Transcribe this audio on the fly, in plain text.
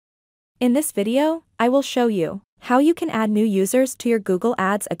In this video, I will show you how you can add new users to your Google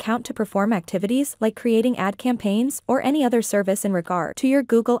Ads account to perform activities like creating ad campaigns or any other service in regard to your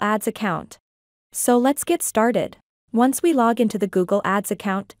Google Ads account. So let's get started. Once we log into the Google Ads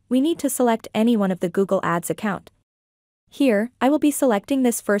account, we need to select any one of the Google Ads account. Here, I will be selecting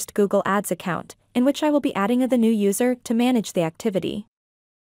this first Google Ads account, in which I will be adding the new user to manage the activity.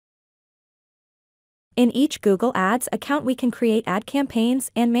 In each Google Ads account we can create ad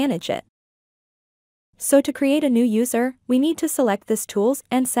campaigns and manage it. So to create a new user, we need to select this Tools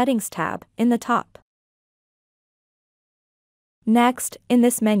and Settings tab in the top. Next, in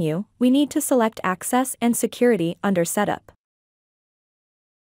this menu, we need to select Access and Security under Setup.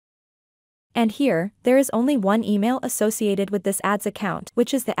 And here, there is only one email associated with this ads account,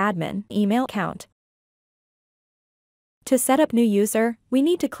 which is the admin email account. To set up new user, we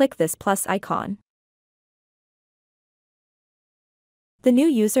need to click this plus icon. The new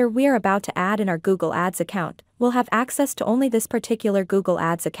user we are about to add in our Google Ads account will have access to only this particular Google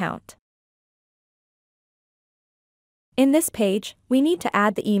Ads account. In this page, we need to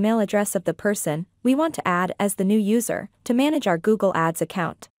add the email address of the person we want to add as the new user to manage our Google Ads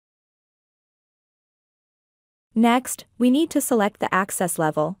account. Next, we need to select the access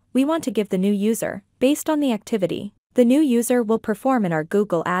level we want to give the new user based on the activity the new user will perform in our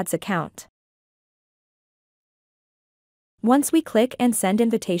Google Ads account. Once we click and send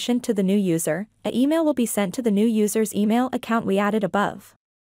invitation to the new user, an email will be sent to the new user's email account we added above.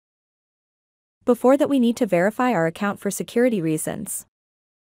 Before that, we need to verify our account for security reasons.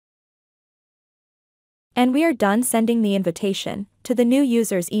 And we are done sending the invitation to the new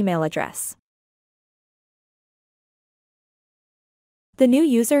user's email address. The new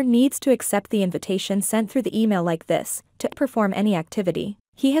user needs to accept the invitation sent through the email like this to perform any activity.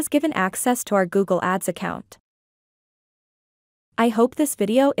 He has given access to our Google Ads account. I hope this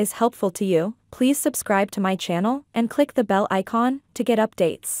video is helpful to you. Please subscribe to my channel and click the bell icon to get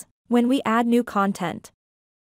updates when we add new content.